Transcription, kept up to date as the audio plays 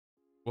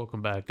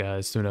Welcome back,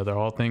 guys, to another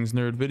All Things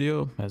Nerd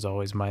video. As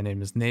always, my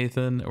name is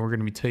Nathan, and we're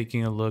going to be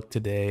taking a look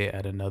today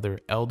at another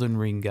Elden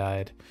Ring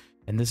guide.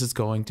 And this is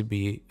going to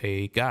be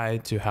a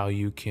guide to how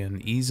you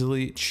can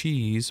easily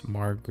cheese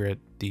Margit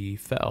the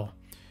Fell.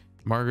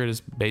 Margit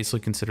is basically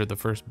considered the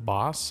first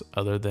boss,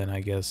 other than, I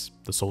guess,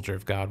 the Soldier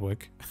of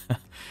Godwick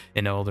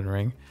in Elden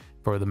Ring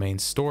for the main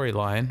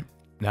storyline.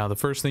 Now, the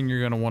first thing you're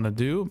going to want to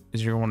do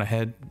is you're going to want to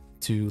head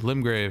to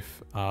Limgrave.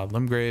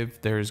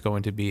 Limgrave, there's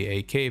going to be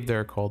a cave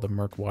there called the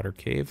Murkwater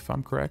Cave, if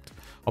I'm correct.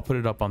 I'll put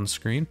it up on the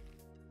screen.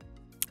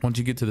 Once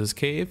you get to this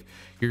cave,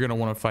 you're going to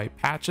want to fight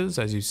Patches,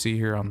 as you see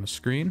here on the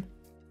screen.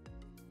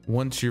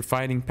 Once you're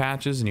fighting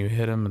Patches and you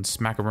hit him and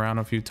smack him around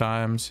a few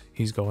times,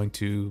 he's going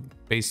to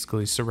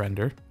basically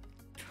surrender.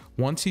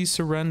 Once he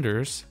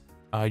surrenders,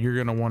 you're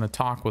going to want to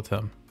talk with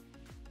him.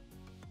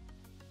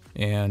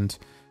 And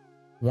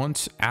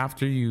once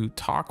after you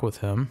talk with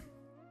him,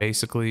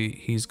 basically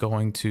he's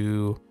going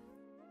to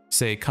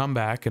say come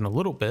back in a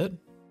little bit,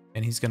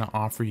 and he's going to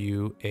offer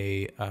you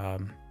a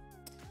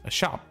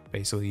shop.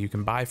 Basically, you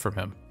can buy from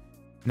him.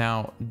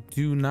 Now,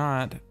 do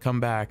not come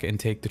back and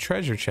take the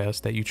treasure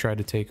chest that you tried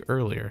to take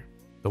earlier,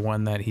 the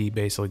one that he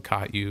basically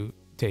caught you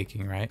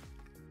taking, right?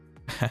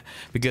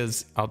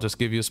 Because I'll just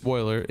give you a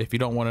spoiler. If you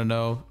don't want to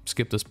know,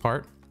 skip this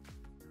part.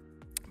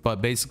 But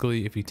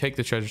basically, if you take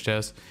the treasure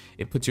chest,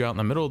 it puts you out in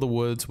the middle of the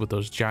woods with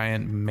those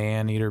giant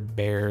man-eater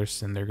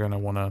bears, and they're going to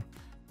want to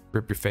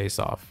rip your face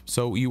off.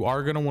 So you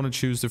are going to want to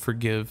choose to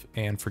forgive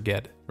and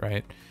forget,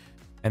 right?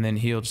 And then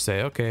he'll just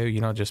say, okay,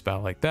 you know, just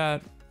about like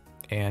that.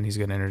 And he's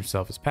going to enter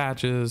himself as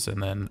Patches.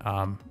 And then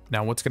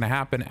now what's going to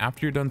happen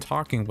after you're done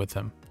talking with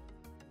him,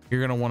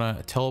 you're going to want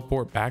to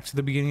teleport back to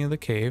the beginning of the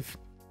cave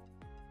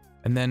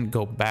and then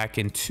go back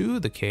into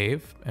the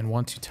cave. And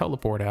once you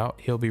teleport out,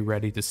 he'll be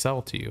ready to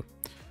sell to you.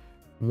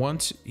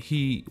 Once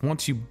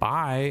you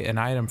buy an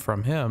item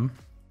from him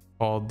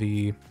called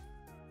it's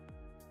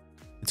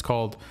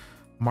called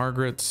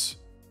Margit's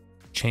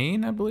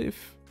chain, I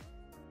believe.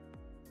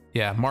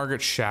 Yeah,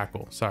 Margit's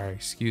shackle. Sorry,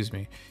 excuse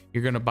me.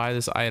 You're going to buy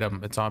this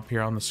item. It's up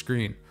here on the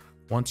screen.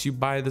 Once you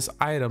buy this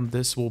item,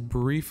 this will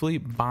briefly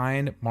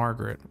bind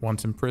Margit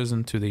once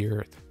imprisoned to the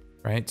earth,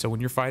 right? So when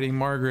you're fighting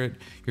Margit,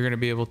 you're going to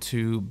be able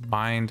to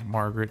bind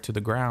Margit to the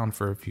ground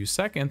for a few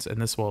seconds,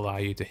 and this will allow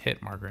you to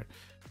hit Margit.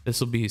 This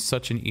will be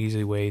such an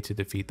easy way to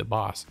defeat the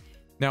boss.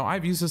 Now,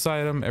 I've used this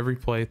item every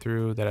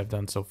playthrough that I've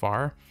done so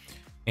far,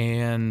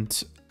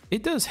 and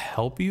it does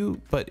help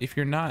you, but if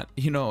you're not,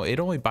 you know, it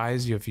only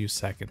buys you a few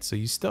seconds, so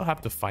you still have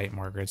to fight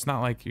Margit. It's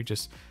not like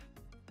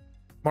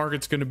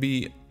Margit's going to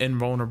be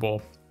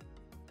invulnerable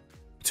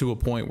to a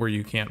point where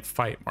you can't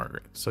fight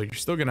Margit. So you're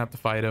still going to have to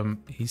fight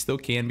him. He still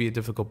can be a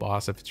difficult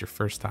boss if it's your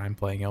first time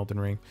playing Elden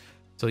Ring.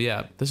 So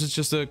yeah, this is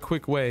just a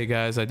quick way,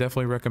 guys. I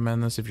definitely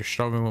recommend this. If you're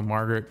struggling with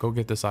Margit, go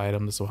get this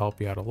item. This will help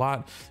you out a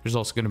lot. There's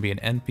also going to be an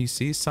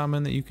NPC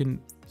summon that you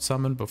can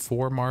summon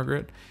before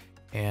Margit.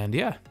 And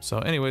yeah, so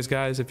anyways,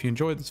 guys, if you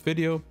enjoyed this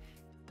video,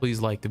 please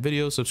like the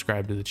video,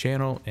 subscribe to the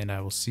channel, and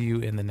I will see you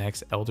in the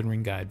next Elden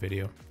Ring guide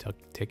video.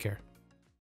 Take care.